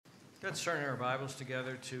Let's turn our Bibles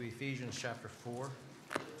together to Ephesians chapter 4.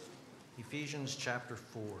 Ephesians chapter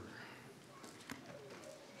 4.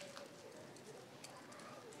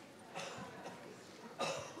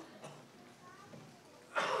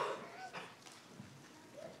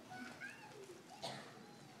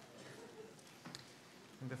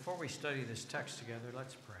 And before we study this text together,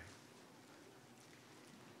 let's pray.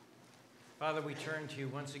 Father, we turn to you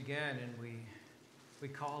once again and we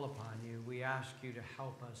call upon you. We ask you to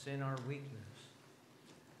help us in our weakness.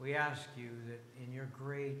 We ask you that in your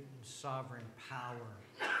great and sovereign power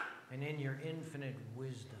and in your infinite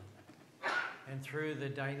wisdom and through the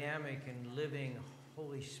dynamic and living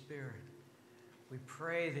Holy Spirit, we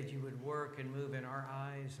pray that you would work and move in our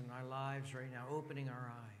eyes and our lives right now, opening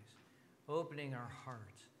our eyes, opening our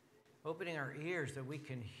hearts, opening our ears that we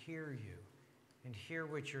can hear you and hear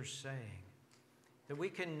what you're saying, that we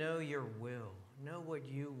can know your will, know what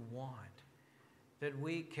you want, that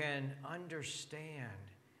we can understand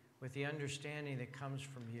with the understanding that comes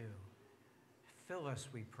from you. Fill us,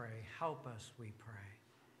 we pray. Help us, we pray.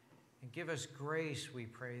 And give us grace, we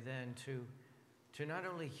pray, then to not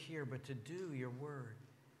only hear, but to do your word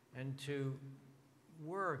and to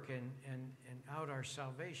work and out our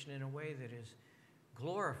salvation in a way that is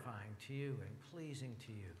glorifying to you and pleasing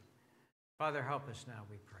to you. Father, help us now,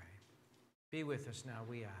 we pray. Be with us now,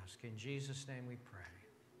 we ask. In Jesus' name we pray.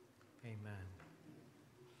 Amen.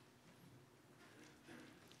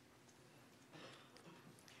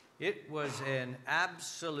 It was an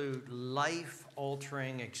absolute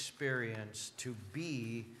life-altering experience to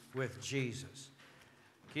be with Jesus.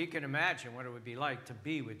 You can imagine what it would be like to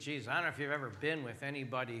be with Jesus. I don't know if you've ever been with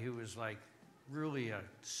anybody who was like really a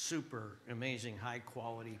super amazing,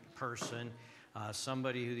 high-quality person.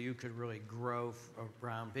 Somebody who you could really grow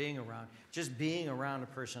around, being around. Just being around a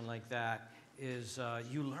person like that is,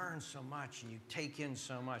 you learn so much and you take in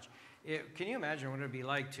so much. Can you imagine what it would be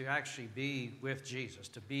like to actually be with Jesus,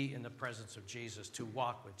 to be in the presence of Jesus, to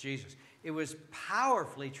walk with Jesus? It was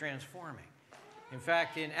powerfully transforming. In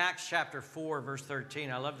fact, in Acts chapter 4, verse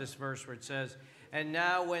 13, I love this verse where it says, "And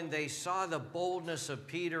now when they saw the boldness of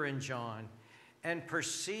Peter and John, and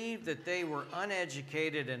perceived that they were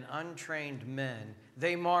uneducated and untrained men,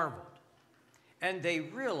 they marveled. And they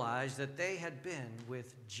realized that they had been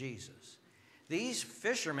with Jesus." These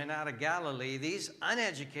fishermen out of Galilee, these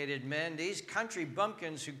uneducated men, these country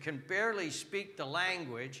bumpkins who can barely speak the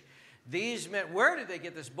language, these men, where did they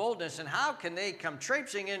get this boldness and how can they come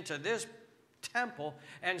traipsing into this temple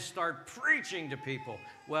and start preaching to people?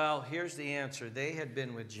 Well, here's the answer. They had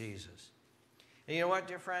been with Jesus. And you know what,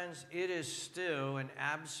 dear friends? It is still an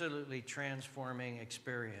absolutely transforming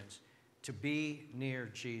experience to be near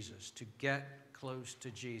Jesus, to get close to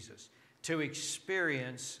Jesus, to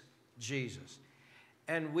experience Jesus.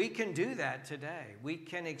 And we can do that today. We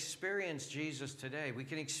can experience Jesus today. We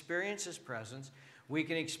can experience his presence. We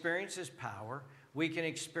can experience his power. We can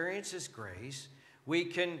experience his grace. We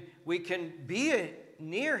can be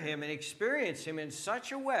near him and experience him in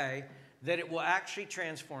such a way that it will actually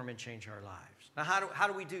transform and change our lives. Now, how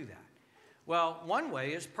do we do that? Well, one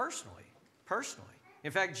way is personally.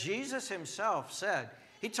 In fact, Jesus himself said,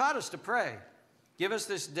 he taught us to pray, "Give us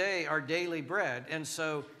this day our daily bread." And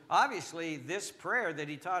so, obviously, this prayer that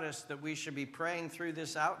he taught us that we should be praying through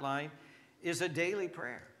this outline is a daily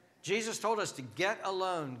prayer. Jesus told us to get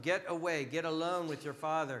alone, get away, get alone with your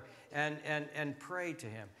Father and pray to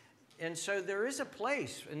him. And so there is a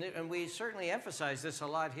place, and we certainly emphasize this a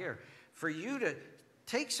lot here, for you to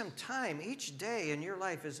take some time each day in your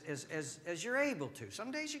life as you're able to.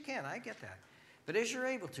 Some days you can't, I get that. But as you're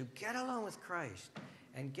able to, get alone with Christ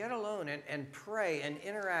and get alone and pray and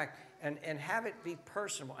interact and have it be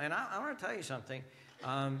personal. And I want to tell you something.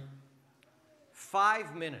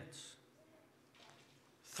 5 minutes,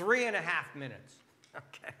 3.5 minutes,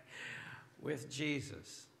 okay, with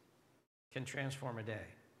Jesus can transform a day.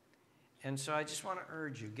 And so I just want to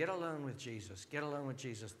urge you, get alone with Jesus. Get alone with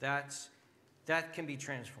Jesus. That can be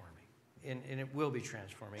transforming, and it will be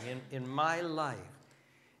transforming. In my life,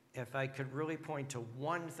 if I could really point to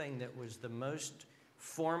one thing that was the most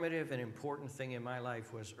formative and important thing in my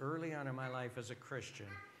life, was early on in my life as a Christian,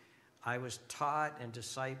 I was taught and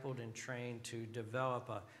discipled and trained to develop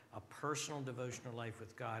a personal devotional life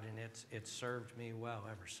with God, and it's served me well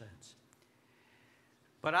ever since.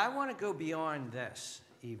 But I want to go beyond this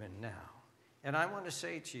even now, and I want to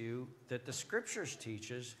say to you that the Scriptures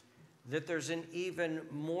teaches that there's an even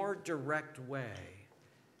more direct way,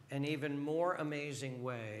 an even more amazing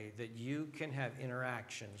way that you can have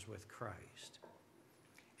interactions with Christ.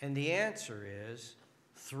 And the answer is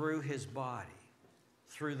through his body,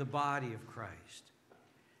 through the body of Christ.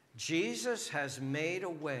 Jesus has made a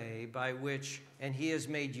way by which, and he has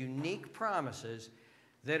made unique promises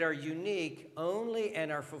that are unique only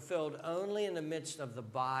and are fulfilled only in the midst of the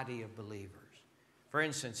body of believers. For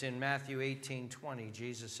instance, in Matthew 18:20,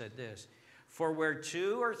 Jesus said this, "For where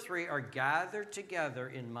 2 or 3 are gathered together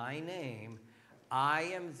in my name, I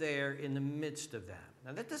am there in the midst of them."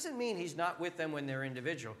 Now, that doesn't mean he's not with them when they're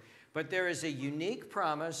individual, but there is a unique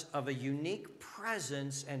promise of a unique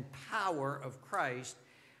presence and power of Christ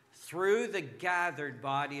through the gathered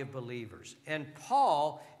body of believers. And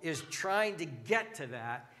Paul is trying to get to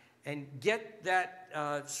that and get that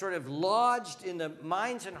sort of lodged in the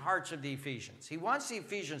minds and hearts of the Ephesians. He wants the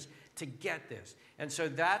Ephesians to get this. And so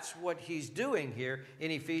that's what he's doing here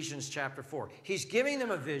in Ephesians chapter 4. He's giving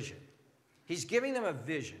them a vision. He's giving them a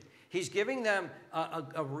vision. He's giving them,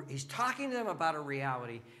 he's talking to them about a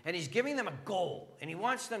reality, and he's giving them a goal. And he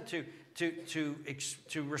wants them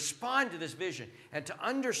to respond to this vision and to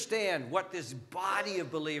understand what this body of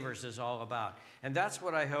believers is all about. And that's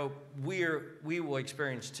what I hope we will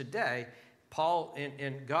experience today. Paul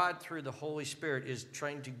and God through the Holy Spirit is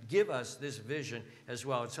trying to give us this vision as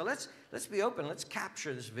well. And so let's be open. Let's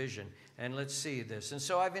capture this vision and let's see this. And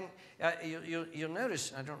so I've been, you'll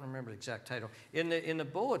notice, I don't remember the exact title. In the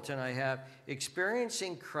bulletin I have,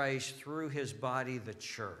 Experiencing Christ Through His Body, the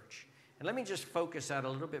Church. And let me just focus that a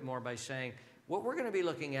little bit more by saying what we're going to be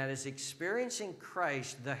looking at is experiencing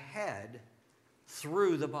Christ, the head,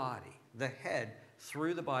 through the body. The head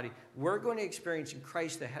through the body. We're going to experience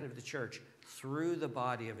Christ, the head of the church, through the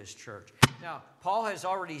body of his church. Now, Paul has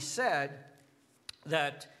already said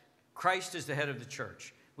that Christ is the head of the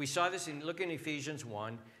church. We saw this look in Ephesians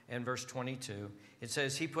 1 and verse 22. It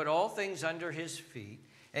says, he put all things under his feet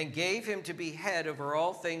and gave him to be head over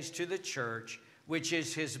all things to the church, which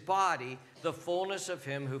is his body, the fullness of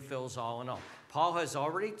him who fills all in all. Paul has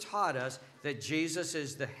already taught us that Jesus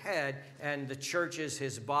is the head and the church is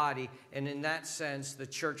his body. And in that sense, the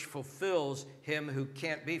church fulfills him who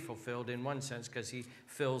can't be fulfilled in one sense because he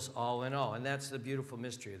fills all in all. And that's the beautiful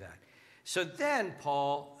mystery of that. So then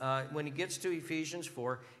Paul, when he gets to Ephesians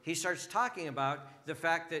 4, he starts talking about the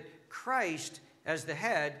fact that Christ, as the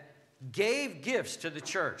head, gave gifts to the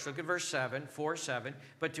church. Look at verse 7, 4:7.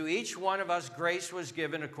 But to each one of us grace was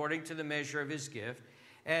given according to the measure of his gift.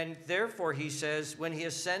 And therefore, he says, when he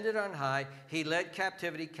ascended on high, he led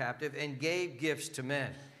captivity captive and gave gifts to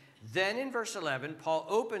men. Then in verse 11, Paul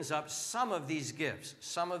opens up some of these gifts,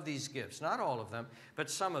 not all of them, but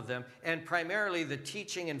some of them, and primarily the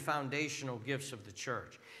teaching and foundational gifts of the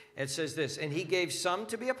church. It says this, and he gave some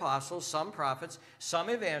to be apostles, some prophets, some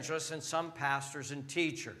evangelists, and some pastors and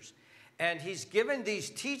teachers. And he's given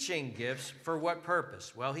these teaching gifts for what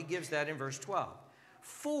purpose? Well, he gives that in verse 12.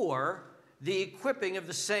 For the equipping of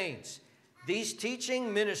the saints. These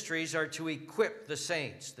teaching ministries are to equip the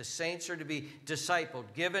saints. The saints are to be discipled,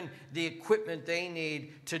 given the equipment they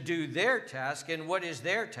need to do their task. And what is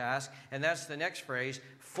their task? And that's the next phrase,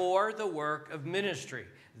 for the work of ministry.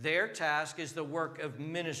 Their task is the work of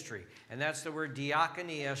ministry. And that's the word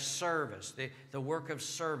diakonia, service, the work of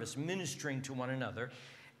service, ministering to one another.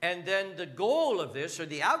 And then the goal of this, or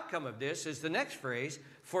the outcome of this, is the next phrase,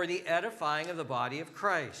 for the edifying of the body of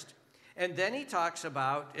Christ. And then he talks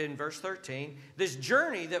about, in verse 13, this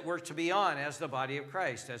journey that we're to be on as the body of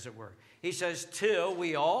Christ, as it were. He says, till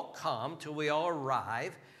we all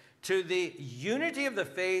arrive to the unity of the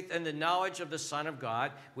faith and the knowledge of the Son of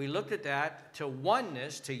God. We looked at that, to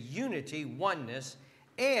oneness, to unity, oneness,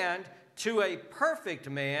 and to a perfect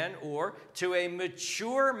man, or to a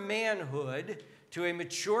mature manhood,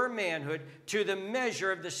 to the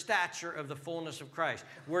measure of the stature of the fullness of Christ.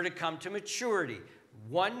 We're to come to maturity.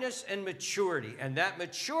 Oneness and maturity. And that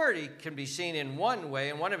maturity can be seen in one way,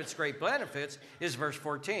 and one of its great benefits is verse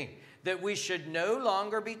 14. That we should no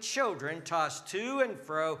longer be children tossed to and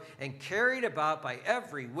fro and carried about by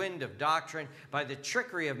every wind of doctrine, by the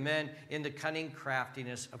trickery of men in the cunning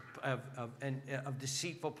craftiness of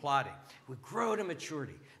deceitful plotting. We grow to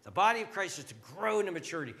maturity. The body of Christ is to grow into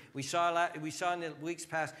maturity. We saw in the weeks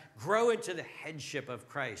past, grow into the headship of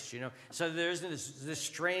Christ, So there isn't this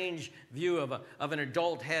strange view of an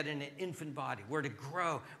adult head and an infant body. We're to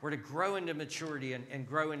grow. We're to grow into maturity and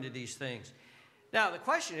grow into these things. Now, the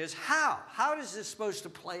question is, how? How is this supposed to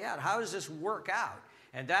play out? How does this work out?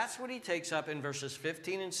 And that's what he takes up in verses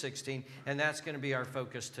 15 and 16, and that's going to be our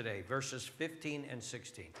focus today, verses 15 and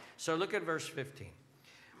 16. So look at verse 15.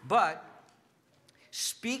 But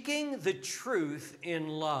speaking the truth in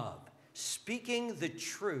love. Speaking the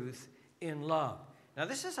truth in love. Now,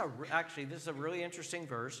 this is a really interesting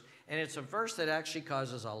verse, and it's a verse that actually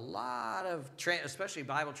causes a lot of, especially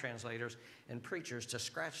Bible translators and preachers, to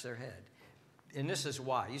scratch their head. And this is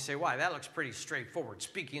why. You say, why? That looks pretty straightforward,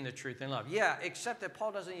 speaking the truth in love. Yeah, except that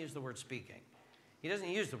Paul doesn't use the word speaking. He doesn't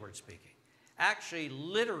use the word speaking. Actually,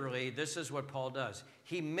 literally, this is what Paul does.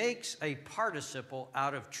 He makes a participle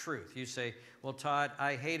out of truth. You say, well, Todd,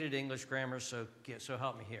 I hated English grammar, so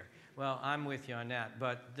help me here. Well, I'm with you on that,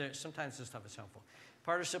 but sometimes this stuff is helpful.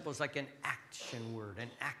 Participle is like an action word, an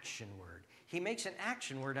action word. He makes an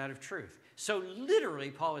action word out of truth. So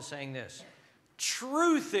literally, Paul is saying this.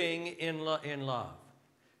 Truthing in love.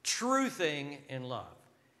 Truthing in love.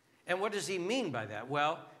 And what does he mean by that?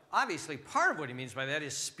 Well, obviously, part of what he means by that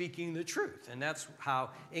is speaking the truth. And that's how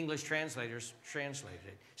English translators translated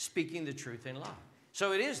it. Speaking the truth in love.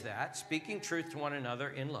 So it is that, speaking truth to one another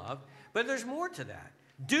in love. But there's more to that.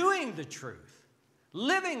 Doing the truth.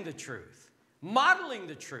 Living the truth. Modeling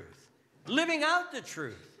the truth. Living out the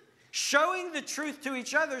truth. Showing the truth to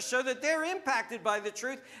each other so that they're impacted by the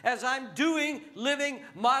truth as I'm doing, living,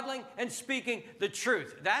 modeling, and speaking the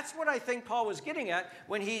truth. That's what I think Paul was getting at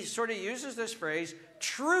when he sort of uses this phrase,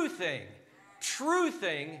 truthing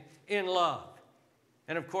in love.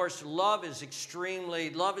 And of course, love is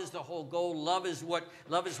the whole goal. Love is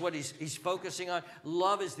what he's focusing on.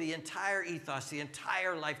 Love is the entire ethos, the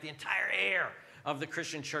entire life, the entire air of the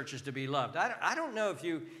Christian church is to be loved. I don't know if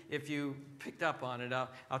you picked up on it.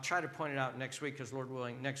 I'll try to point it out next week because, Lord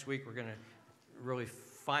willing, next week we're going to really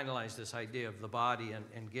finalize this idea of the body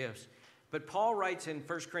and gifts. But Paul writes in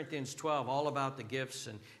 1 Corinthians 12 all about the gifts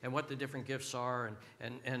and what the different gifts are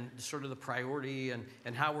and sort of the priority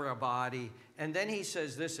and how we're a body. And then he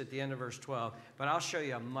says this at the end of verse 12, but I'll show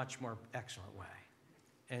you a much more excellent way.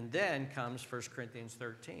 And then comes 1 Corinthians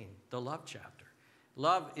 13, the love chapter.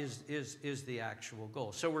 Love is the actual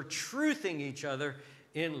goal. So we're truthing each other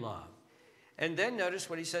in love. And then notice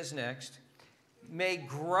what he says next. May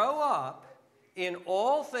grow up in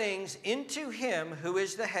all things into him who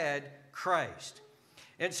is the head, Christ.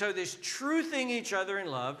 And so this truthing each other in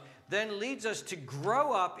love then leads us to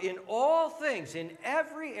grow up in all things, in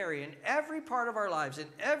every area, in every part of our lives, in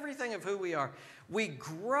everything of who we are. We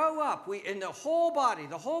grow up, in the whole body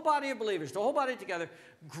of believers, the whole body together,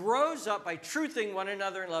 grows up by truthing one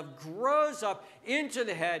another in love, grows up into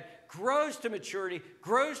the head, grows to maturity,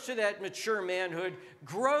 grows to that mature manhood,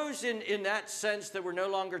 grows in that sense that we're no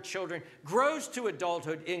longer children, grows to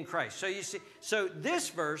adulthood in Christ. So you see, so this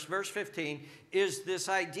verse 15, is this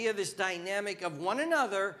idea, this dynamic of one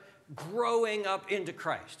another growing up into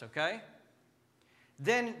Christ, okay?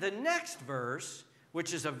 Then the next verse,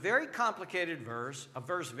 which is a very complicated verse, a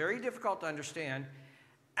verse very difficult to understand,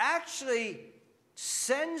 actually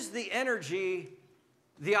sends the energy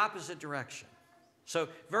the opposite direction. So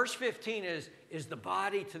verse 15 is the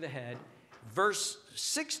body to the head. Verse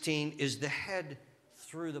 16 is the head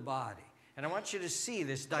through the body. And I want you to see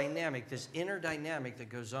this dynamic, this inner dynamic that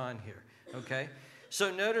goes on here, okay? So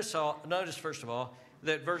notice first of all,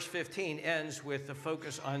 that verse 15 ends with the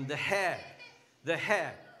focus on the head,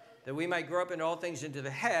 that we might grow up in all things into the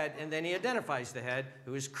head, and then he identifies the head,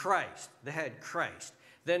 who is Christ, the head, Christ.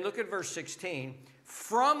 Then look at verse 16,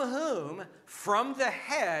 from whom, from the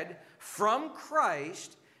head, from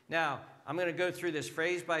Christ. Now, I'm going to go through this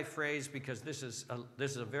phrase by phrase because this is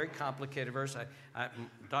a very complicated verse.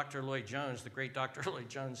 Dr. Lloyd Jones, the great Dr. Lloyd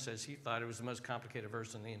Jones, says he thought it was the most complicated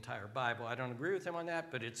verse in the entire Bible. I don't agree with him on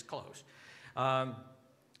that, but it's close.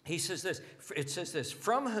 He says this, it says this,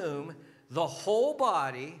 from whom the whole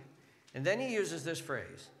body, and then he uses this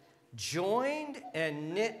phrase, joined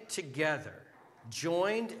and knit together.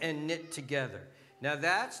 Joined and knit together. Now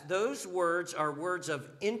those words are words of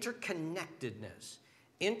interconnectedness,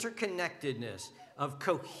 of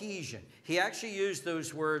cohesion. He actually used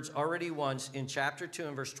those words already once in chapter 2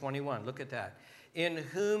 and verse 21. Look at that. In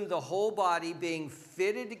whom the whole body being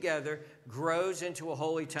fitted together grows into a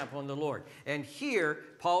holy temple in the Lord. And here,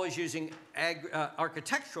 Paul is using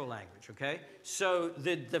architectural language, okay? So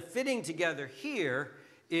the fitting together here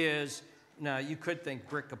is, now you could think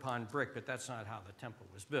brick upon brick, but that's not how the temple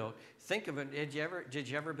was built. Think of it, did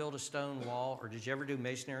you ever build a stone wall, or did you ever do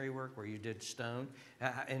masonry work where you did stone?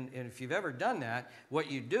 And if you've ever done that, what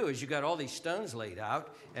you do is you got all these stones laid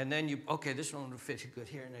out, and then this one will fit good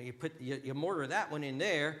here. Now you mortar that one in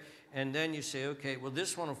there, and then you say, okay, well,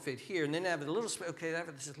 this one will fit here. And then have a little space. Okay, have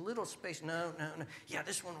this little space. No. Yeah,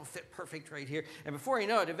 this one will fit perfect right here. And before you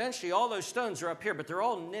know it, eventually all those stones are up here, but they're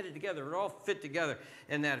all knitted together. They're all fit together.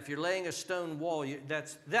 And that if you're laying a stone wall,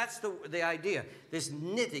 that's the idea. This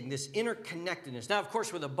knitting, this interconnectedness. Now, of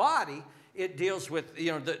course, with a body, it deals with,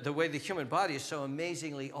 the way the human body is so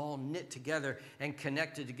amazingly all knit together and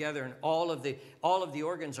connected together, and all of the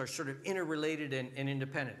organs are sort of interrelated and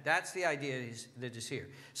independent. That's the idea that is here.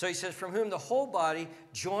 So he says, from whom the whole body,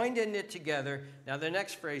 joined and knit together. Now the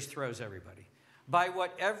next phrase throws everybody. By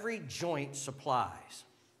what every joint supplies.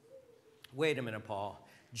 Wait a minute, Paul.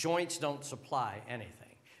 Joints don't supply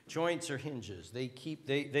anything. Joints are hinges. They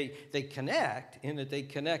connect in that they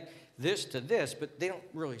connect this to this, but they don't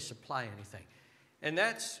really supply anything. And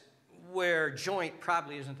that's where joint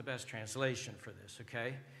probably isn't the best translation for this,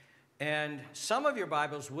 okay? And some of your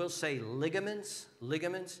Bibles will say ligaments.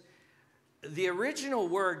 The original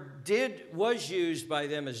word was used by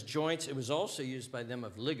them as joints. It was also used by them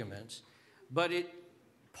of ligaments. But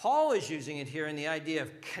Paul is using it here in the idea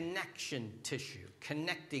of connection tissue,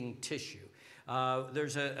 connecting tissue.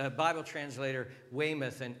 There's a Bible translator,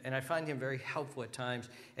 Weymouth, and I find him very helpful at times.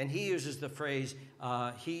 And he uses the phrase,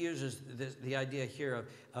 the idea here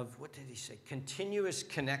of, what did he say? Continuous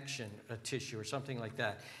connection of tissue or something like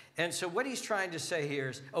that. And so what he's trying to say here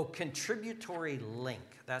is, contributory link.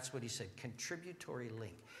 That's what he said, contributory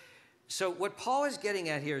link. So what Paul is getting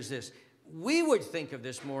at here is this. We would think of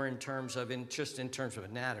this more in terms of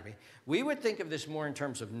anatomy. We would think of this more in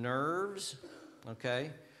terms of nerves,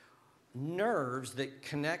 okay? Nerves that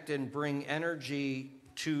connect and bring energy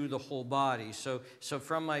to the whole body. So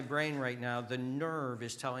from my brain right now, the nerve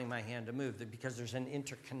is telling my hand to move because there's an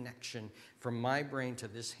interconnection from my brain to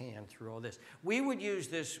this hand through all this. We would use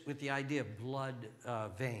this with the idea of blood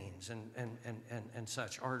veins and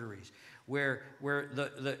such, arteries, where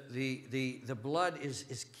the blood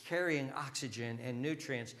is carrying oxygen and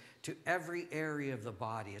nutrients to every area of the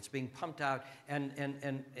body. It's being pumped out and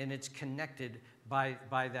it's connected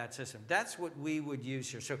by that system. That's what we would use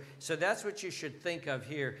here. So that's what you should think of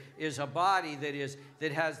here, is a body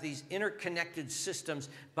that has these interconnected systems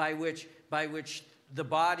by which the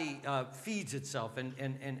body feeds itself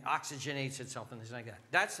and oxygenates itself and things like that.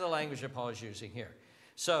 That's the language that Paul is using here.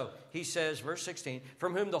 So he says, verse 16,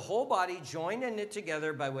 from whom the whole body joined and knit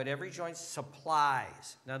together by what every joint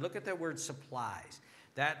supplies. Now look at that word supplies.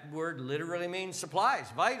 That word literally means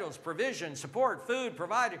supplies, vitals, provision, support, food,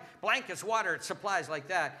 provided, blankets, water, supplies like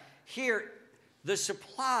that. Here, the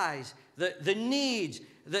supplies, the needs,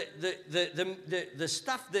 the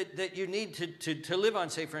stuff that you need to live on,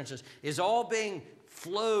 say, for instance, is all being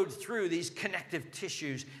flowed through these connective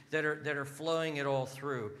tissues that are flowing it all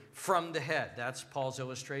through from the head. That's Paul's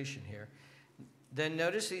illustration here. Then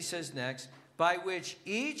notice he says next, by which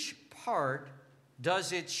each part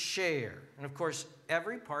does its share. And of course,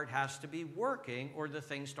 every part has to be working or the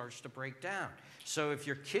thing starts to break down. So if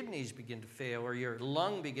your kidneys begin to fail, or your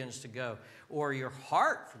lung begins to go, or your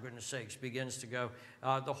heart, for goodness sakes, begins to go,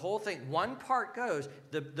 the whole thing, one part goes,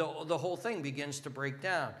 the whole thing begins to break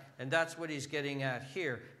down. And that's what he's getting at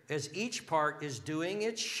here. As each part is doing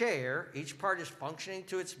its share, each part is functioning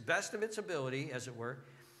to its best of its ability, as it were,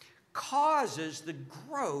 causes the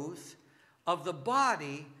growth of the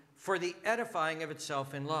body for the edifying of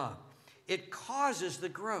itself in love. It causes the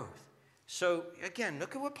growth. So again,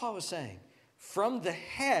 look at what Paul is saying. From the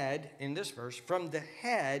head, in this verse, from the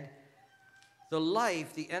head, the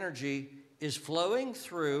life, the energy is flowing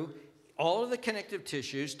through all of the connective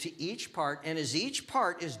tissues to each part. And as each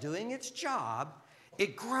part is doing its job,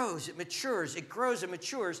 it grows, it matures, it grows and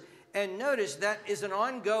matures. And notice that is an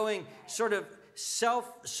ongoing sort of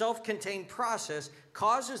self-contained process,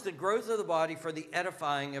 causes the growth of the body for the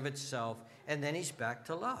edifying of itself. And then he's back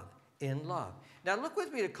to love, in love. Now look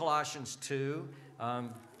with me to Colossians 2.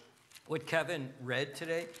 What Kevin read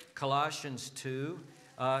today, Colossians 2.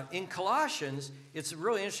 In Colossians, it's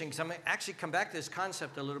really interesting because I'm going to actually come back to this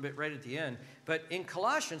concept a little bit right at the end. But in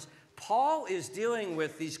Colossians, Paul is dealing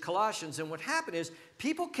with these Colossians, and what happened is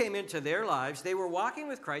people came into their lives. They were walking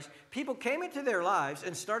with Christ. People came into their lives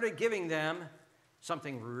and started giving them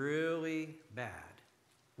something really bad.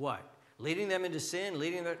 What? Leading them into sin?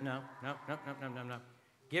 No.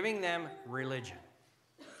 Giving them religion.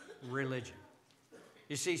 Religion.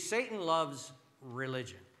 You see, Satan loves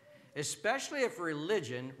religion, especially if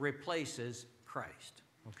religion replaces Christ,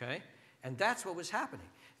 okay? And that's what was happening.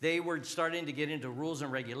 They were starting to get into rules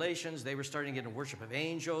and regulations. They were starting to get into worship of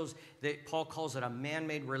angels. Paul calls it a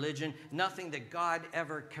man-made religion, nothing that God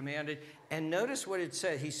ever commanded. And notice what it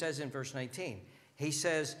says. He says in verse 19, he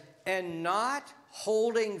says, and not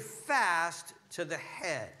holding fast to the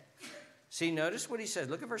head. See, notice what he says.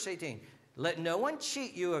 Look at verse 18. Let no one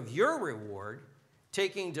cheat you of your reward,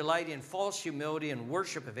 taking delight in false humility and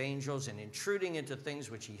worship of angels and intruding into things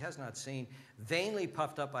which he has not seen, vainly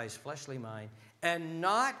puffed up by his fleshly mind, and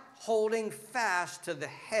not holding fast to the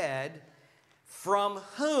head, from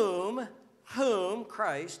whom whom,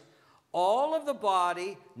 Christ, all of the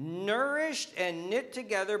body, nourished and knit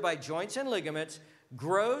together by joints and ligaments,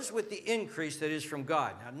 grows with the increase that is from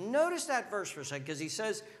God. Now, notice that verse for a second, because he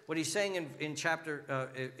says what he's saying in chapter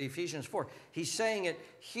Ephesians 4. He's saying it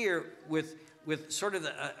here with sort of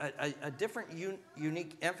a different,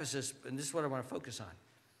 unique emphasis, and this is what I want to focus on.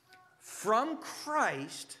 From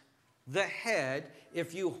Christ, the head,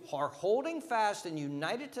 if you are holding fast and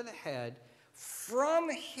united to the head, from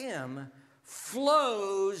him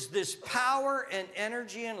flows this power and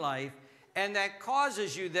energy in life, and that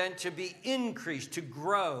causes you then to be increased, to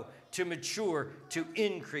grow, to mature, to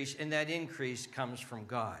increase, and that increase comes from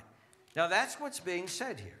God. Now, that's what's being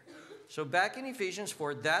said here. So back in Ephesians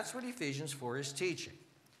 4, that's what Ephesians 4 is teaching.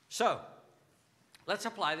 So, let's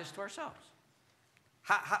apply this to ourselves.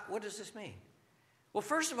 What does this mean? Well,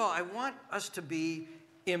 first of all, I want us to be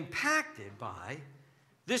impacted by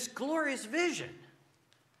this glorious vision.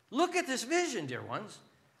 Look at this vision, dear ones.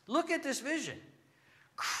 Look at this vision.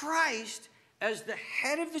 Christ, as the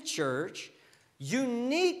head of the church,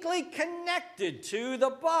 uniquely connected to the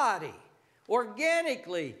body,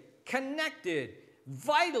 organically connected,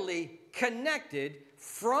 vitally connected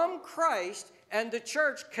from Christ, and the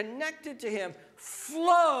church connected to him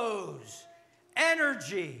flows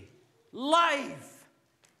energy, life,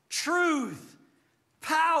 truth,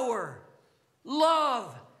 power,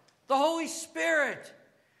 love, the Holy Spirit,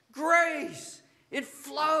 grace. It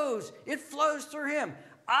flows through him.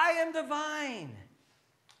 I am the vine.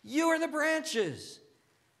 You are the branches.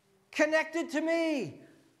 Connected to me.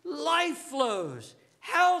 Life flows.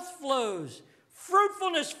 Health flows.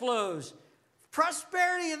 Fruitfulness flows.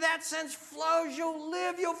 Prosperity in that sense flows. You'll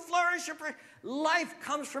live. You'll flourish. Life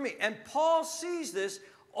comes from me. And Paul sees this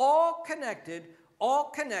all connected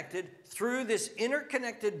through this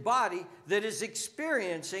interconnected body that is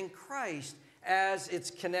experiencing Christ as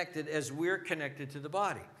it's connected, as we're connected to the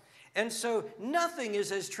body. And so nothing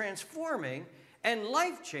is as transforming and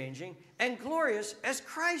life-changing and glorious as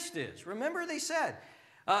Christ is. Remember they said,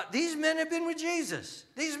 these men have been with Jesus.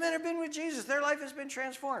 These men have been with Jesus. Their life has been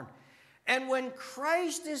transformed. And when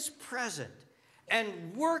Christ is present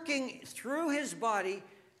and working through his body,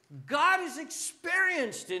 God is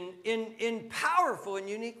experienced in powerful and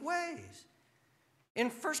unique ways. In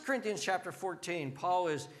 1 Corinthians chapter 14, Paul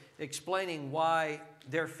is explaining why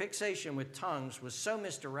their fixation with tongues was so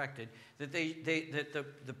misdirected that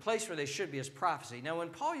the place where they should be is prophecy. Now, when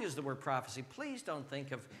Paul used the word prophecy, please don't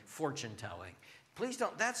think of fortune telling. Please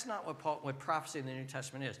don't. That's not what prophecy in the New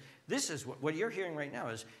Testament is. This is what you're hearing right now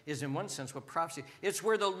is in one sense what prophecy. It's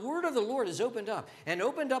where the word of the Lord is opened up in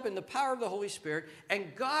the power of the Holy Spirit,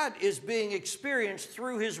 and God is being experienced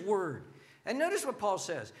through his word. And notice what Paul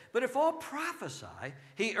says. But if all prophesy,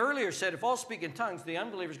 he earlier said if all speak in tongues, the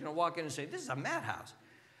unbeliever is going to walk in and say, this is a madhouse.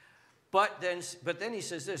 But then he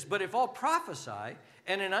says this, but if all prophesy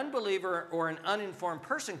and an unbeliever or an uninformed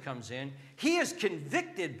person comes in, he is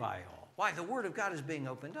convicted by all. Why? The word of God is being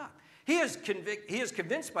opened up. He is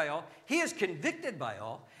convinced by all. He is convicted by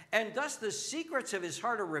all. And thus the secrets of his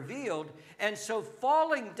heart are revealed. And so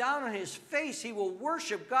falling down on his face, he will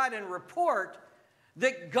worship God and report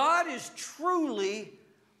that God is truly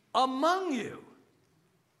among you.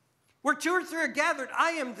 Where two or three are gathered,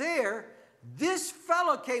 I am there. This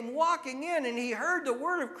fellow came walking in and he heard the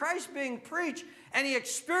word of Christ being preached, and he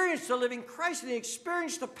experienced the living Christ, and he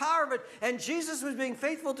experienced the power of it, and Jesus was being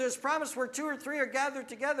faithful to his promise where two or three are gathered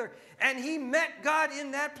together, and he met God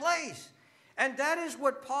in that place. And that is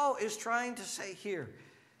what Paul is trying to say here.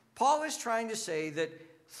 Paul is trying to say that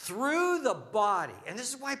through the body, and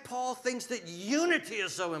this is why Paul thinks that unity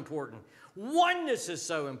is so important, oneness is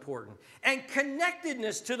so important, and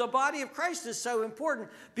connectedness to the body of Christ is so important,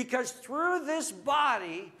 because through this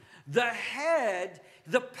body, the head,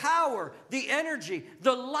 the power, the energy,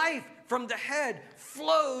 the life from the head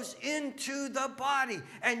flows into the body,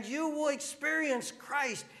 and you will experience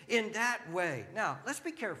Christ in that way. Now, let's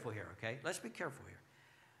be careful here, okay? Let's be careful here.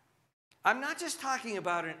 I'm not just talking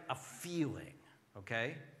about a feeling.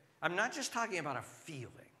 Okay? I'm not just talking about a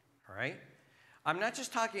feeling, all right? I'm not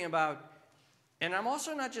just talking about, and I'm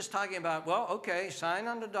also not just talking about, well, okay, sign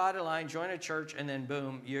on the dotted line, join a church, and then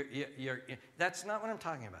boom, that's not what I'm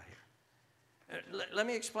talking about here. Let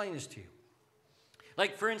me explain this to you.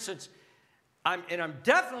 Like, for instance, I'm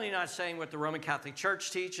definitely not saying what the Roman Catholic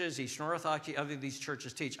Church teaches, Eastern Orthodoxy, other of these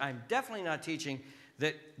churches teach. I'm definitely not teaching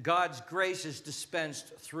that God's grace is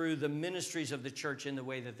dispensed through the ministries of the church in the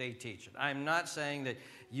way that they teach it. I'm not saying that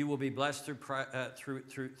you will be blessed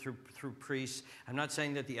through priests. I'm not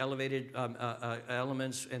saying that the elevated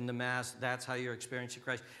elements in the Mass, that's how you're experiencing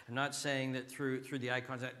Christ. I'm not saying that through the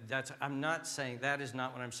icons. I'm not saying, that is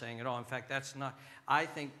not what I'm saying at all. In fact, that's not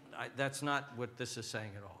what this is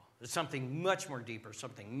saying at all. It's something much more deeper,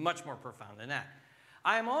 something much more profound than that.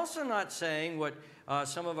 I am also not saying what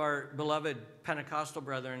some of our beloved Pentecostal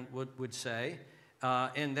brethren would say,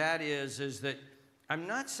 and that is that I'm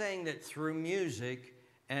not saying that through music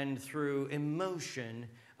and through emotion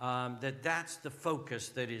that's the focus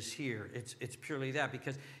that is here. It's purely that,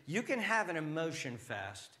 because you can have an emotion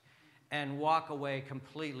fest and walk away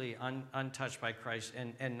completely untouched by Christ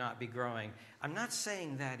and not be growing. I'm not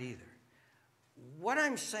saying that either. What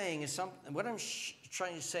I'm saying is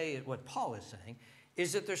trying to say, what Paul is saying,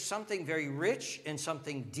 is that there's something very rich and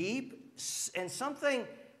something deep and something,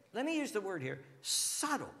 let me use the word here,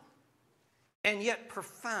 subtle and yet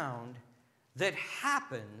profound that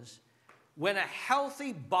happens when a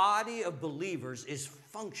healthy body of believers is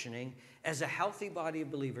functioning as a healthy body of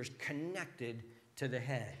believers connected to the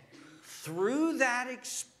head. Through that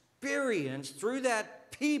experience, through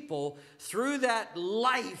that people, through that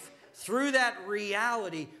life, through that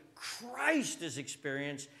reality, Christ is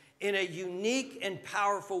experienced in a unique and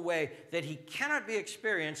powerful way that he cannot be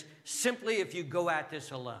experienced simply if you go at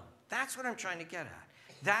this alone. That's what I'm trying to get at.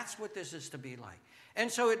 That's what this is to be like. And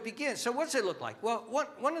so it begins. So what's it look like? Well,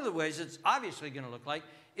 one of the ways it's obviously going to look like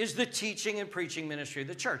is the teaching and preaching ministry of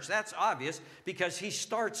the church. That's obvious because he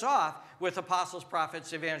starts off with apostles,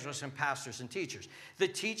 prophets, evangelists, and pastors and teachers. The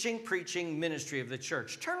teaching, preaching ministry of the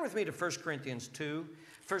church. Turn with me to 1 Corinthians 2.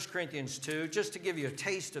 1 Corinthians 2, just to give you a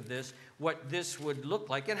taste of this, what this would look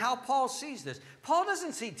like and how Paul sees this. Paul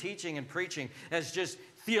doesn't see teaching and preaching as just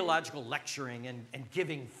theological lecturing and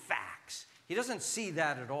giving facts. He doesn't see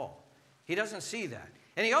that at all. He doesn't see that.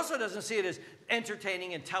 And he also doesn't see it as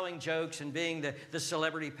entertaining and telling jokes and being the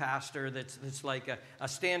celebrity pastor that's like a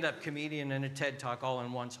stand-up comedian and a TED Talk all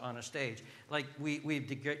in once on a stage, like we've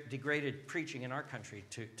degraded preaching in our country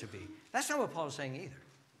to be. That's not what Paul is saying either.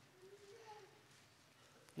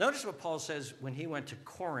 Notice what Paul says when he went to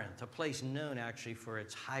Corinth, a place known actually for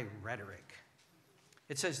its high rhetoric.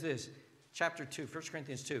 It says this, chapter 2, 1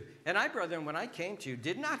 Corinthians 2. And I, brethren, when I came to you,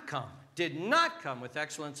 did not come with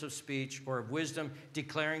excellence of speech or of wisdom,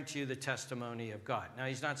 declaring to you the testimony of God. Now,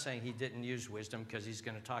 he's not saying he didn't use wisdom, because he's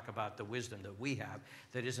going to talk about the wisdom that we have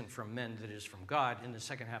that isn't from men, that is from God in the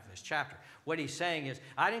second half of this chapter. What he's saying is,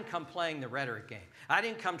 I didn't come playing the rhetoric game. I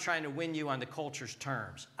didn't come trying to win you on the culture's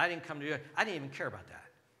terms. I didn't even care about that.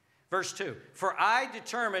 Verse 2, for I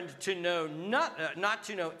determined to know not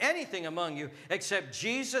to know anything among you except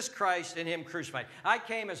Jesus Christ and him crucified. I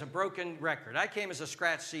came as a broken record. I came as a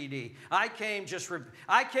scratch CD. I came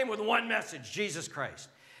with one message, Jesus Christ.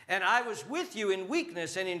 And I was with you in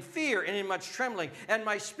weakness and in fear and in much trembling. And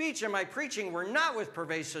my speech and my preaching were not with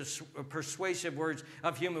persuasive words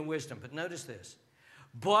of human wisdom. But notice this.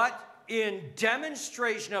 But in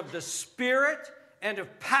demonstration of the Spirit and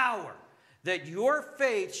of power, that your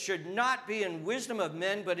faith should not be in wisdom of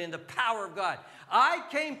men, but in the power of God. I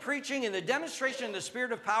came preaching in the demonstration of the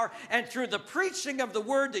Spirit of power, and through the preaching of the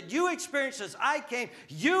word that you experienced as I came,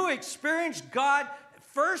 you experienced God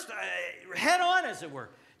first, head on, as it were.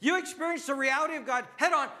 You experienced the reality of God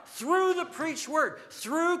head on through the preached word,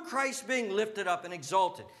 through Christ being lifted up and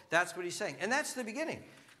exalted. That's what he's saying. And that's the beginning.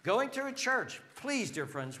 Going to a church, please, dear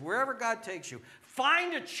friends, wherever God takes you,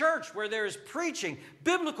 find a church where there is preaching,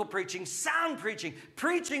 biblical preaching, sound preaching,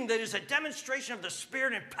 preaching that is a demonstration of the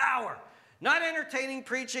Spirit and power. Not entertaining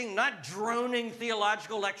preaching, not droning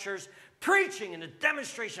theological lectures, preaching in a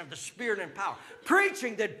demonstration of the Spirit and power.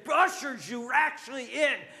 Preaching that ushers you actually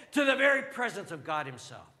in to the very presence of God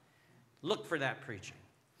himself. Look for that preaching.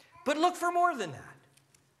 But look for more than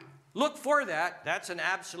that. Look for that. That's an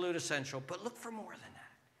absolute essential. But look for more than that.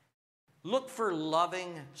 Look for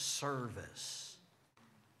loving service.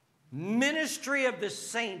 Ministry of the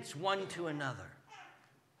saints one to another.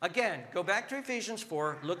 Again, go back to Ephesians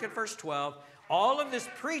 4, look at verse 12. All of this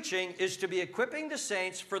preaching is to be equipping the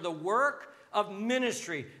saints for the work of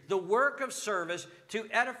ministry, the work of service to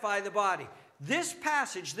edify the body. This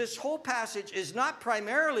passage, this whole passage is not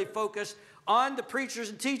primarily focused on the preachers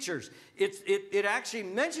and teachers. It actually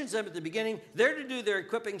mentions them at the beginning. They're to do their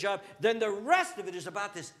equipping job. Then the rest of it is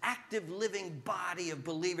about this active living body of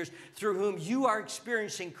believers through whom you are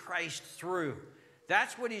experiencing Christ through.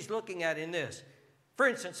 That's what he's looking at in this. For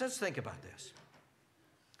instance, let's think about this.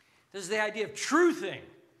 This is the idea of truthing.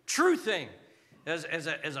 Truthing as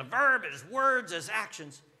a verb, as words, as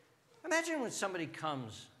actions. Imagine when somebody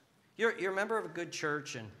comes, you're a member of a good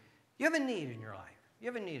church and you have a need in your life. You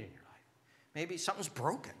have a need in your life. Maybe something's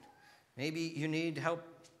broken. Maybe you need help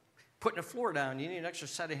putting a floor down. You need an extra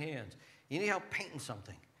set of hands. You need help painting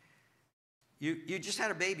something. You just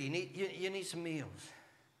had a baby. You need some meals.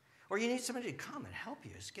 Or you need somebody to come and help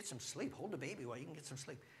you. Just get some sleep. Hold the baby while you can get some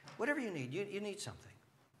sleep. Whatever you need, you need something.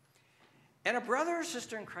 And a brother or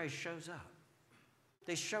sister in Christ shows up.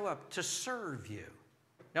 They show up to serve you.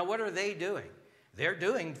 Now, what are they doing? They're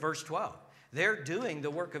doing, verse 12, they're doing the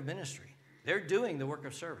work of ministry. They're doing the work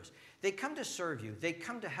of service. They come to serve you. They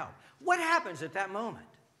come to help. What happens at that moment?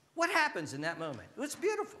 What happens in that moment? Well, it's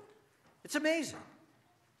beautiful. It's amazing.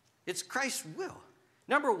 It's Christ's will.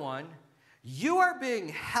 Number one, you are being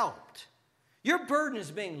helped. Your burden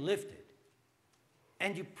is being lifted.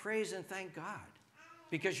 And you praise and thank God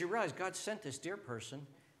because you realize God sent this dear person.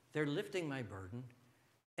 They're lifting my burden.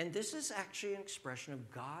 And this is actually an expression of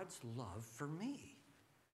God's love for me.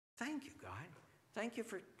 Thank you, God. Thank you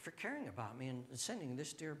for caring about me and sending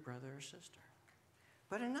this dear brother or sister.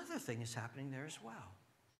 But another thing is happening there as well.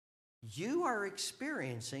 You are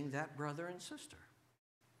experiencing that brother and sister.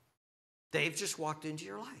 They've just walked into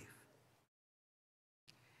your life.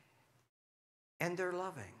 And they're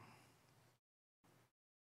loving.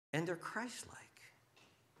 And they're Christ-like.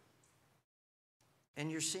 And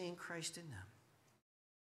you're seeing Christ in them.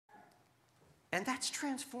 And that's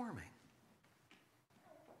transforming.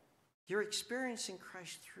 You're experiencing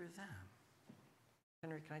Christ through them.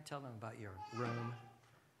 Henry, can I tell them about your room?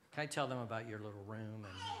 Can I tell them about your little room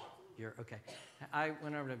and your, okay. I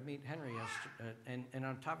went over to meet Henry yesterday, and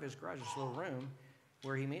on top of his garage, this little room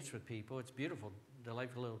where he meets with people. It's beautiful,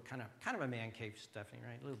 delightful little kind of a man cave, Stephanie,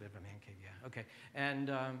 right? A little bit of a man cave, yeah. Okay.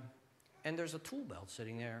 And there's a tool belt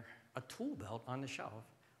sitting there, a tool belt on the shelf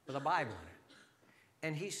with a Bible in it.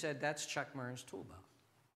 And he said, that's Chuck Murren's tool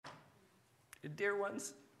belt. Dear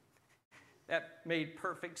ones, that made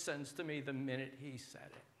perfect sense to me the minute he said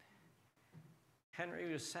it.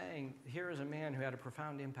 Henry was saying, here is a man who had a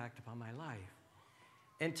profound impact upon my life.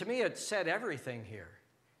 And to me, it said everything here.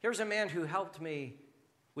 Here's a man who helped me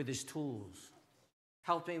with his tools,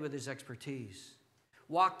 helped me with his expertise,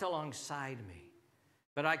 walked alongside me.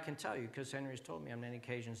 But I can tell you, because Henry's told me on many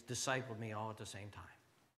occasions, discipled me all at the same time.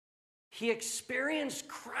 He experienced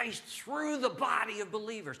Christ through the body of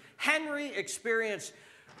believers. Henry experienced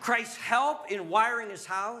Christ's help in wiring his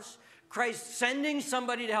house, Christ sending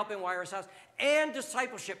somebody to help him wire his house, and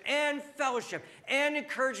discipleship, and fellowship, and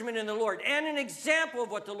encouragement in the Lord, and an example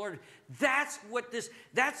of what the Lord, that's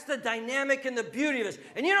the dynamic and the beauty of this.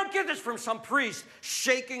 And you don't get this from some priest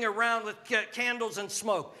shaking around with candles and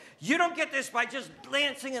smoke. You don't get this by just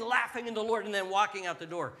dancing and laughing in the Lord and then walking out the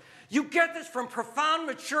door. You get this from profound,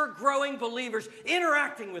 mature, growing believers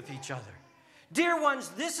interacting with each other. Dear ones,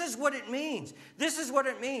 this is what it means. This is what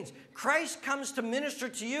it means. Christ comes to minister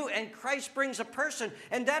to you, and Christ brings a person,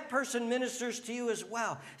 and that person ministers to you as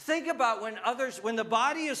well. Think about when the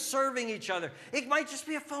body is serving each other. It might just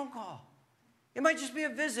be a phone call. It might just be a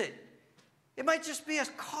visit. It might just be a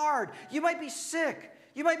card. You might be sick.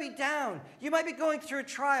 You might be down. You might be going through a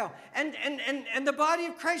trial. And the body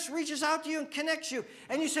of Christ reaches out to you and connects you.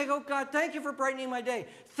 And you say, oh, God, thank you for brightening my day.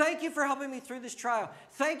 Thank you for helping me through this trial.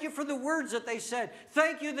 Thank you for the words that they said.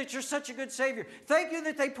 Thank you that you're such a good Savior. Thank you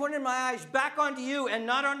that they pointed my eyes back onto you and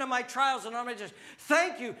not onto my trials and on my just.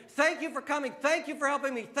 Thank you. Thank you for coming. Thank you for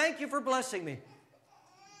helping me. Thank you for blessing me.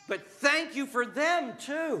 But thank you for them,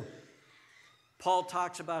 too. Paul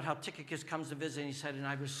talks about how Tychicus comes to visit, and he said, and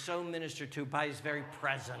I was so ministered to by his very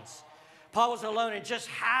presence. Paul was alone, and just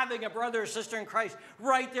having a brother or sister in Christ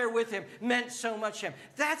right there with him meant so much to him.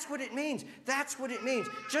 That's what it means. That's what it means.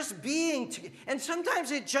 Just being together. And sometimes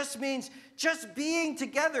it just means just being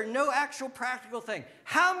together, no actual practical thing.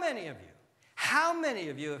 How many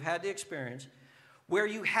of you have had the experience where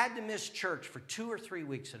you had to miss church for 2 or 3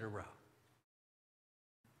 weeks in a row?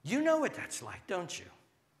 You know what that's like, don't you?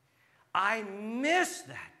 I miss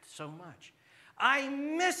that so much. I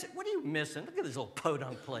miss it. What are you missing? Look at this little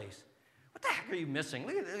podunk place. What the heck are you missing?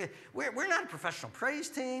 Look at we're not a professional praise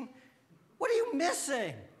team. What are you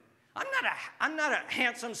missing? I'm not a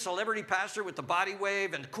handsome celebrity pastor with the body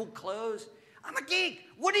wave and the cool clothes. I'm a geek.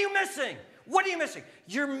 What are you missing? What are you missing?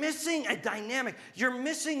 You're missing a dynamic. You're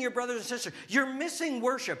missing your brothers and sisters. You're missing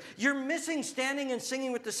worship. You're missing standing and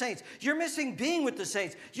singing with the saints. You're missing being with the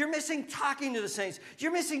saints. You're missing talking to the saints.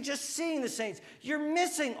 You're missing just seeing the saints. You're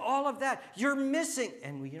missing all of that. You're missing,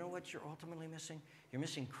 and you know what you're ultimately missing? You're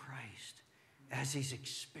missing Christ as he's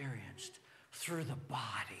experienced through the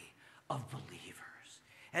body of believers.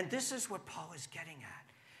 And this is what Paul is getting at.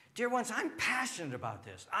 Dear ones, I'm passionate about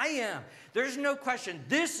this. I am. There's no question.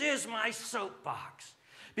 This is my soapbox.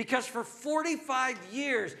 Because for 45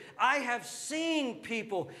 years, I have seen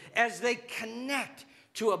people as they connect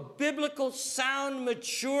to a biblical, sound,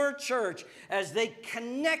 mature church, as they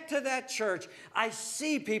connect to that church, I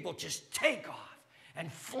see people just take off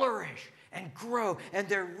and flourish and grow, and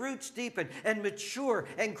their roots deepen and mature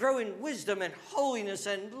and grow in wisdom and holiness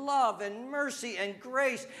and love and mercy and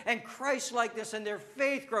grace and Christ-likeness, and their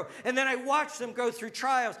faith grow. And then I watch them go through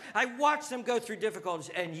trials. I watch them go through difficulties.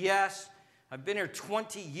 And yes, I've been here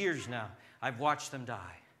 20 years now. I've watched them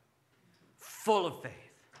die. Full of faith.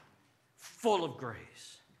 Full of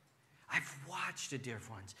grace. I've watched it, dear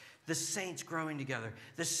ones. The saints growing together.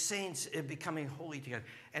 The saints becoming holy together.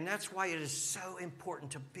 And that's why it is so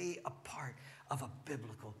important to be a part of a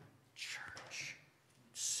biblical church.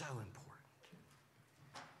 So important.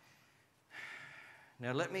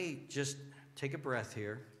 Now let me just take a breath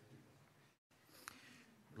here.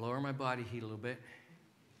 Lower my body heat a little bit.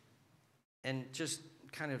 And just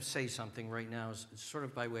kind of say something right now, sort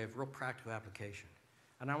of by way of real practical application.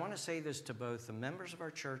 And I want to say this to both the members of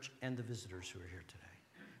our church and the visitors who are here today,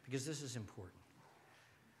 because this is important.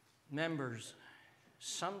 Members,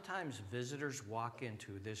 sometimes visitors walk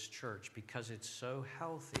into this church because it's so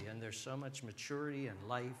healthy and there's so much maturity and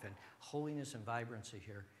life and holiness and vibrancy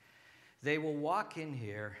here. They will walk in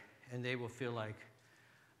here and they will feel like,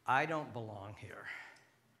 I don't belong here.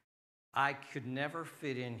 I could never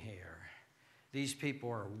fit in here. These people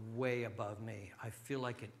are way above me. I feel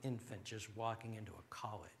like an infant just walking into a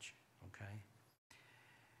college, okay?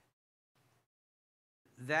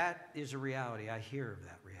 That is a reality. I hear of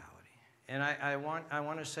that reality. And I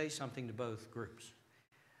want to say something to both groups.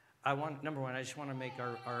 Number one, I just want to make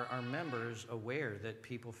our members aware that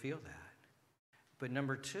people feel that. But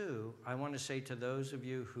number two, I want to say to those of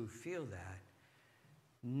you who feel that,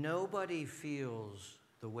 nobody feels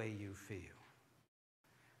the way you feel.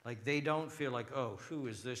 Like they don't feel like, oh, who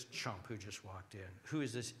is this chump who just walked in? Who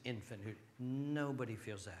is this infant? Nobody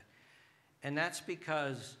feels that. And that's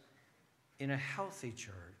because in a healthy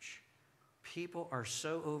church, people are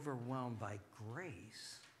so overwhelmed by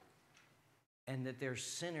grace and that they're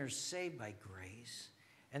sinners saved by grace,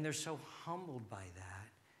 and they're so humbled by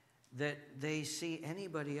that they see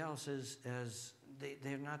anybody else as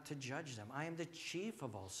they're not to judge them. I am the chief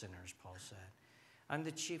of all sinners, Paul said. I'm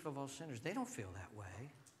the chief of all sinners. They don't feel that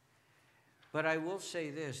way. But I will say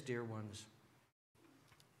this, dear ones,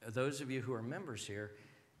 those of you who are members here,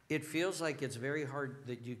 it feels like it's very hard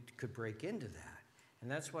that you could break into that.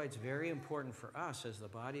 And that's why it's very important for us as the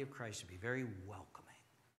body of Christ to be very welcoming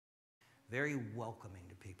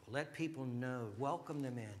to people. Let people know, welcome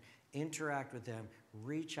them in, interact with them,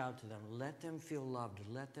 reach out to them, let them feel loved,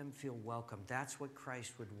 let them feel welcome. That's what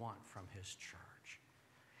Christ would want from his church.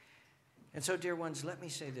 And so, dear ones, let me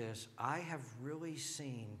say this. I have really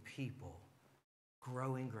seen people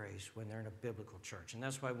grow in grace when they're in a biblical church. And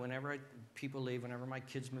that's why whenever people leave, whenever my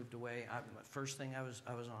kids moved away, first thing I was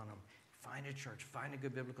on them, find a church, find a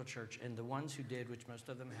good biblical church. And the ones who did, which most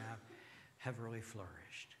of them have really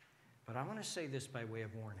flourished. But I want to say this by way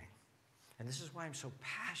of warning. And this is why I'm so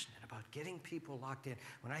passionate about getting people locked in.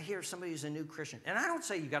 When I hear somebody who's a new Christian, and I don't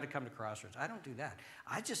say you got to come to Crossroads. I don't do that.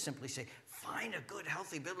 I just simply say, find a good,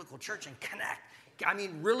 healthy biblical church and connect. I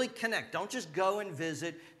mean, really connect. Don't just go and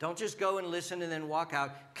visit. Don't just go and listen and then walk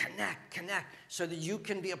out. Connect, so that you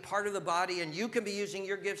can be a part of the body and you can be using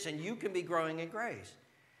your gifts and you can be growing in grace.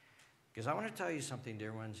 Because I want to tell you something,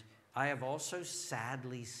 dear ones. I have also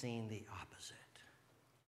sadly seen the opposite.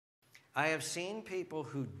 I have seen people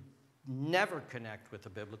who never connect with the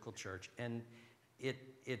biblical church, and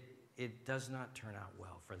it does not turn out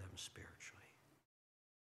well for them spiritually.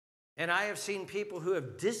 And I have seen people who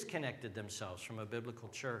have disconnected themselves from a biblical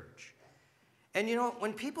church. And you know,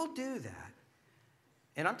 when people do that,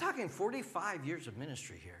 and I'm talking 45 years of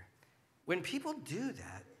ministry here, when people do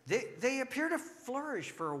that, they appear to flourish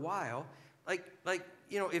for a while. Like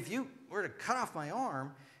you know, if you were to cut off my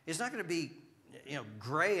arm, it's not going to be, you know,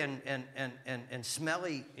 gray and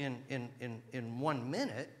smelly in 1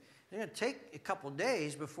 minute. It's going to take a couple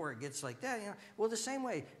days before it gets like that. You know, well, the same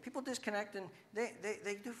way people disconnect and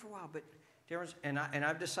they do for a while. But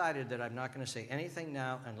I've decided that I'm not going to say anything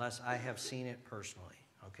now unless I have seen it personally,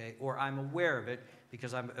 okay, or I'm aware of it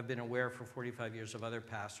because I've been aware for 45 years of other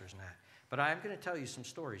pastors and that. But I'm going to tell you some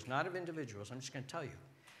stories, not of individuals. I'm just going to tell you.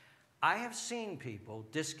 I have seen people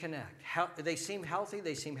disconnect. They seem healthy.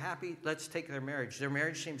 They seem happy. Let's take their marriage. Their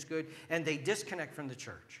marriage seems good, and they disconnect from the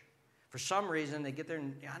church. For some reason, they get there,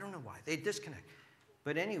 and I don't know why. They disconnect.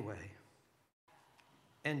 But anyway,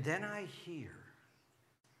 and then I hear,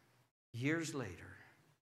 years later,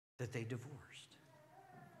 that they divorced.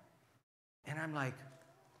 And I'm like,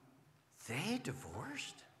 they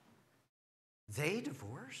divorced? They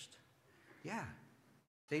divorced? Yeah,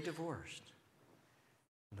 they divorced.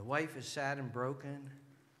 The wife is sad and broken.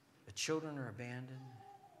 The children are abandoned.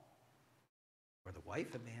 Or the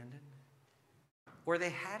wife abandoned. Or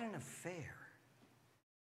they had an affair.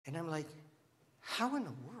 And I'm like, how in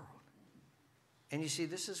the world? And you see,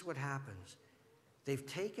 this is what happens. They've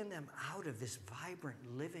taken them out of this vibrant,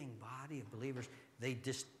 living body of believers. They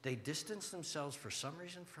distance themselves for some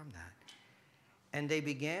reason from that. And they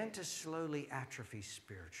began to slowly atrophy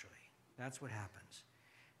spiritually. That's what happens.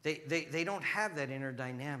 They don't have that inner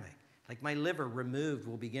dynamic. Like my liver removed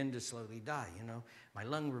will begin to slowly die, you know. My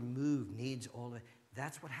lung removed needs all of it.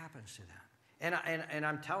 That's what happens to them. And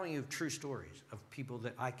I'm telling you true stories of people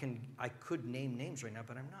that I could name names right now,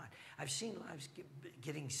 but I'm not. I've seen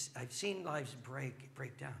lives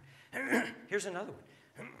break down. Here's another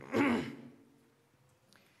one.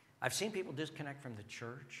 I've seen people disconnect from the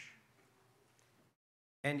church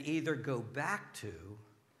and either go back to,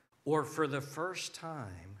 or for the first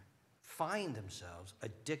time, find themselves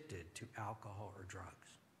addicted to alcohol or drugs.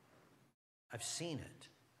 I've seen it.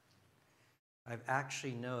 I've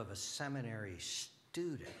actually know of a seminary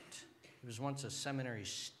student. He was once a seminary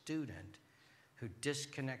student who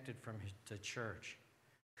disconnected from the church,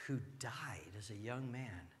 who died as a young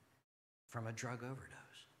man from a drug overdose.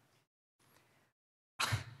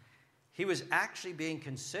 He was actually being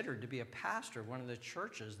considered to be a pastor of one of the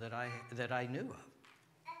churches that I knew of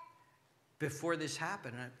before this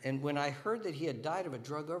happened. And when I heard that he had died of a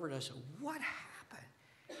drug overdose, I said, what happened?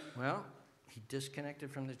 Well, he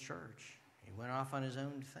disconnected from the church. He went off on his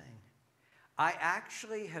own thing. I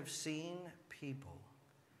actually have seen people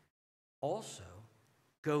also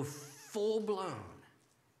go full-blown.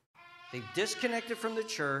 They disconnected from the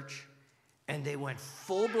church, and they went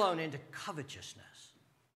full-blown into covetousness.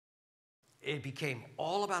 It became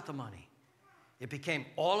all about the money. It became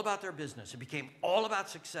all about their business. It became all about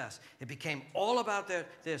success. It became all about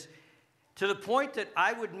this, to the point that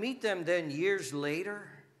I would meet them then years later,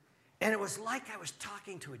 and it was like I was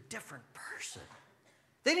talking to a different person.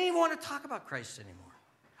 They didn't even want to talk about Christ anymore.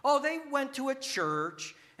 Oh, they went to a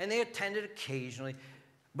church, and they attended occasionally,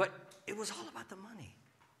 but it was all about the money.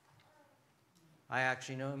 I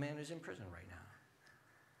actually know a man who's in prison right now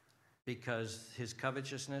because his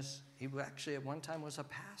covetousness, he actually at one time was a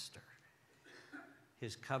pastor.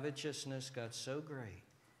 His covetousness got so great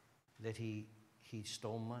that he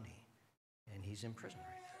stole money, and he's in prison right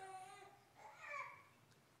now.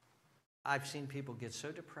 I've seen people get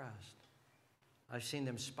so depressed. I've seen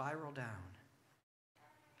them spiral down.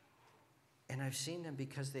 And I've seen them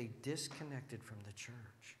because they disconnected from the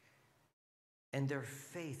church. And their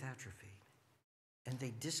faith atrophied. And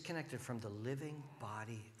they disconnected from the living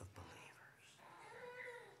body of believers.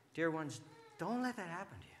 Dear ones, don't let that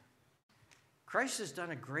happen to you. Christ has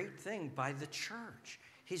done a great thing by the church.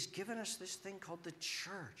 He's given us this thing called the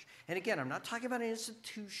church. And again, I'm not talking about an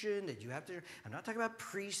institution that you have to, I'm not talking about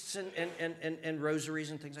priests and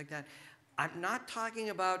rosaries and things like that. I'm not talking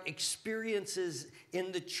about experiences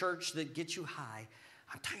in the church that get you high.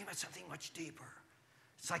 I'm talking about something much deeper.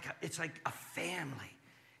 It's like a family.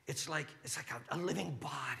 It's like a living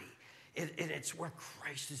body. It's where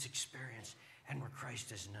Christ is experienced and where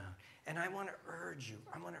Christ is known. And I want to urge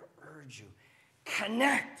you,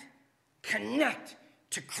 connect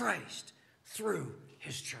to Christ through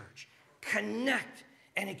his church. Connect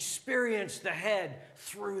and experience the head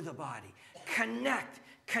through the body. Connect,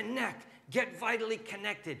 get vitally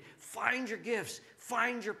connected. Find your gifts,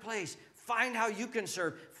 find your place, find how you can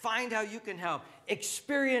serve, find how you can help.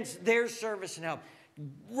 Experience their service and help.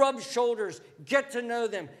 Rub shoulders, get to know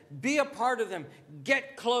them, be a part of them,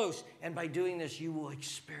 get close, and by doing this, you will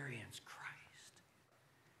experience Christ.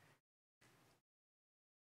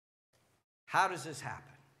 How does this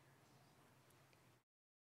happen?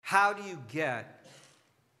 How do you get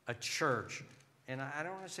a church, and I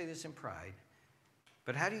don't want to say this in pride,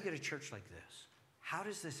 but how do you get a church like this? How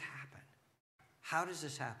does this happen? How does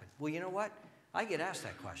this happen? Well, you know what? I get asked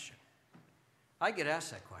that question.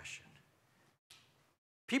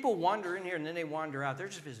 People wander in here and then they wander out. They're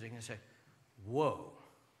just visiting and say, whoa,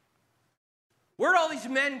 where'd all these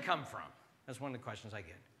men come from? That's one of the questions I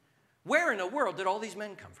get. Where in the world did all these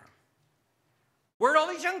men come from? Where'd all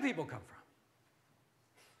these young people come from?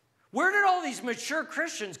 Where did all these mature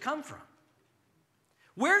Christians come from?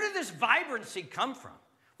 Where did this vibrancy come from?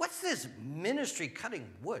 What's this ministry cutting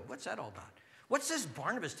wood? What's that all about? What's this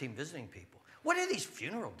Barnabas team visiting people? What are these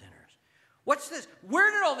funeral dinners? What's this? Where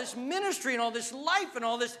did all this ministry and all this life and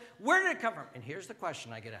all this, where did it come from? And here's the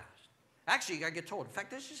question I get asked. Actually, I get told. In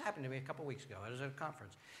fact, this just happened to me a couple weeks ago. I was at a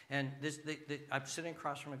conference. And I'm sitting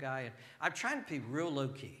across from a guy, and I'm trying to be real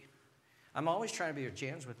low-key. I'm always trying to be,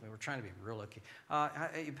 Jan's with me, we're trying to be real low-key.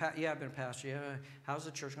 Yeah, I've been a pastor. Yeah, how's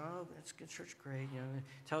the church going? Oh, it's good church, great. You know,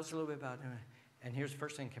 tell us a little bit about it. And here's the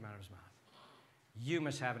first thing that came out of his mouth. You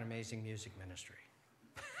must have an amazing music ministry.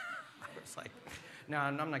 I was like, no,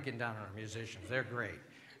 I'm not getting down on our musicians. They're great.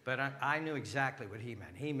 But I knew exactly what he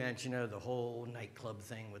meant. He meant, you know, the whole nightclub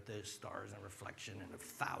thing with the stars and reflection and the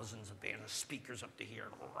thousands of bands of speakers up to here,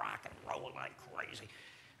 rock and roll like crazy.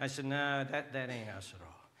 I said, no, that ain't us at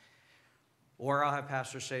all. Or I'll have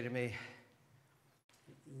pastors say to me,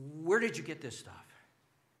 where did you get this stuff?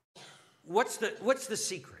 What's the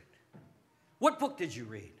secret? What book did you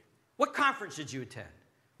read? What conference did you attend?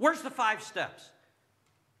 Where's the 5 steps?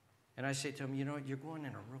 And I say to him, you know what, you're going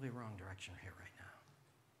in a really wrong direction here right now.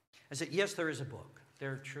 I said, yes, there is a book.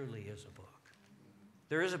 There truly is a book.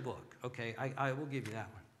 There is a book. Okay, I will give you that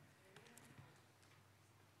one.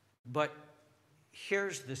 But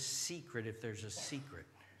here's the secret, if there's a secret.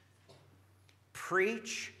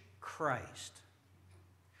 Preach Christ.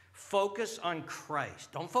 Focus on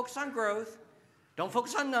Christ. Don't focus on growth. Don't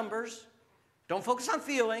focus on numbers. Don't focus on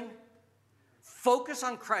feeling. Focus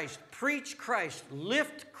on Christ. Preach Christ.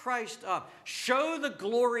 Lift Christ up. Show the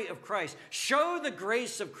glory of Christ. Show the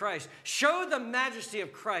grace of Christ. Show the majesty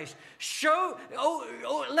of Christ.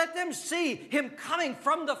 Let them see him coming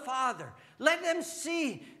from the Father. Let them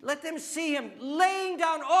see him laying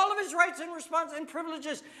down all of his rights and responsibilities and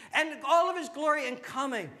privileges and all of his glory and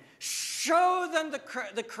coming. Show them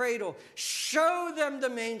the cradle. Show them the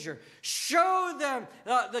manger. Show them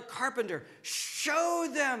the carpenter. Show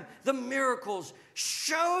them the miracles.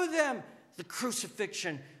 Show them the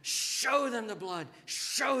crucifixion. Show them the blood.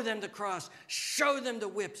 Show them the cross. Show them the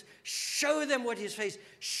whips. Show them what he's faced.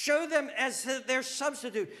 Show them as their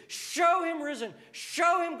substitute. Show him risen.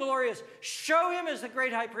 Show him glorious. Show him as the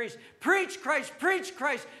great high priest. Preach Christ. Preach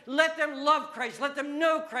Christ. Let them love Christ. Let them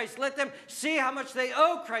know Christ. Let them see how much they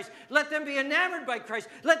owe Christ. Let them be enamored by Christ.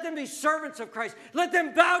 Let them be servants of Christ. Let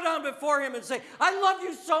them bow down before him and say, I love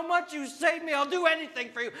you so much. You saved me. I'll do anything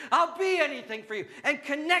for you. I'll be anything for you. And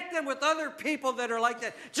connect them with other people that are like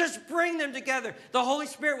that. Just bring them together. The Holy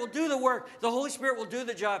Spirit will do the work. The Holy Spirit will do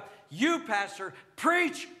the job. You, pastor,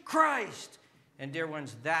 preach Christ. And dear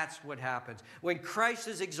ones, that's what happens. When Christ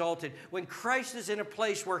is exalted, when Christ is in a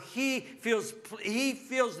place where he feels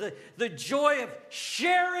the joy of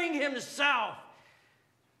sharing himself,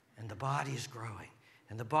 and the body is growing,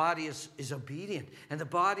 and the body is obedient, and the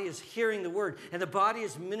body is hearing the word, and the body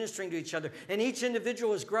is ministering to each other, and each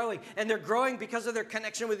individual is growing, and they're growing because of their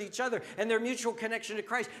connection with each other, and their mutual connection to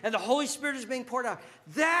Christ, and the Holy Spirit is being poured out.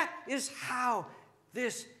 That is how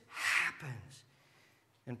this happens.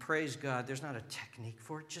 And praise God, there's not a technique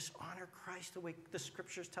for it. Just honor Christ the way the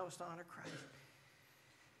scriptures tell us to honor Christ.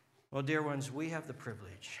 Well, dear ones, we have the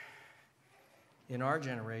privilege in our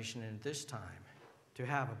generation and at this time to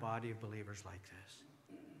have a body of believers like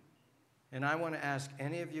this. And I want to ask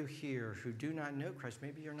any of you here who do not know Christ,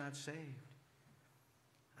 maybe you're not saved.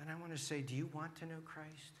 And I want to say, do you want to know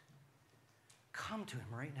Christ? Come to him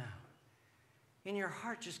right now. In your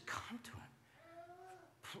heart, just come to him.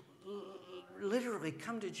 Literally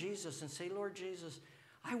come to Jesus and say, Lord Jesus,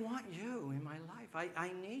 I want you in my life.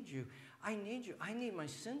 I need you. I need you. I need my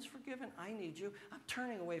sins forgiven. I need you. I'm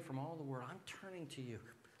turning away from all the world. I'm turning to you.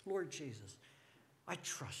 Lord Jesus, I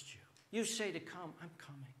trust you. You say to come, I'm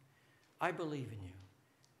coming. I believe in you.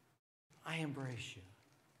 I embrace you.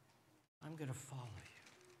 I'm going to follow you.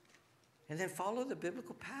 And then follow the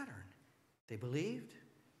biblical pattern. They believed.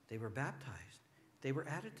 They were baptized. They were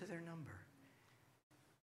added to their number.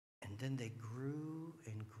 And then they grew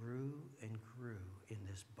and grew and grew in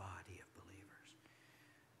this body of believers.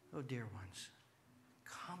 Oh, dear ones,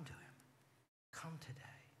 come to him. Come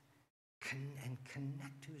today and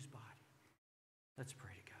connect to his body. Let's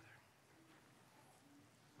pray together.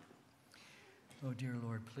 Oh, dear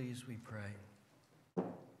Lord, please, we pray.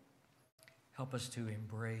 Help us to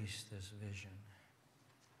embrace this vision.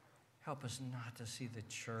 Help us not to see the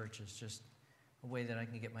church as just a way that I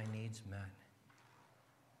can get my needs met,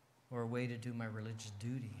 or a way to do my religious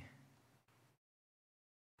duty.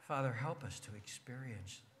 Father, help us to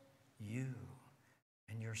experience you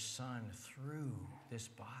and your Son through this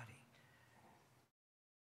body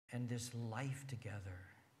and this life together,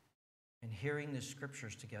 and hearing the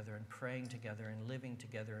scriptures together, and praying together, and living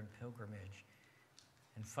together in pilgrimage,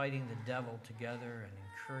 and fighting the devil together, and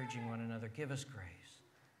encouraging one another. Give us grace.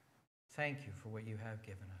 Thank you for what you have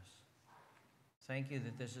given us. Thank you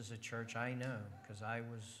that this is a church I know, because I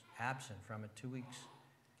was absent from it 2 weeks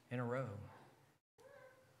in a row.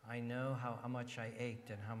 I know how much I ached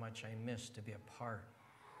and how much I missed to be a part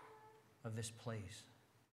of this place,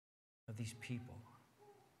 of these people.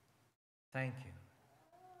 Thank you.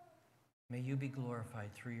 May you be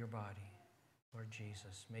glorified through your body, Lord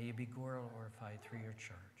Jesus. May you be glorified through your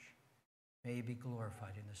church. May you be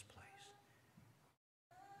glorified in this place.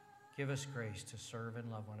 Give us grace to serve and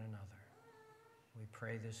love one another. We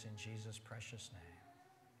pray this in Jesus' precious name.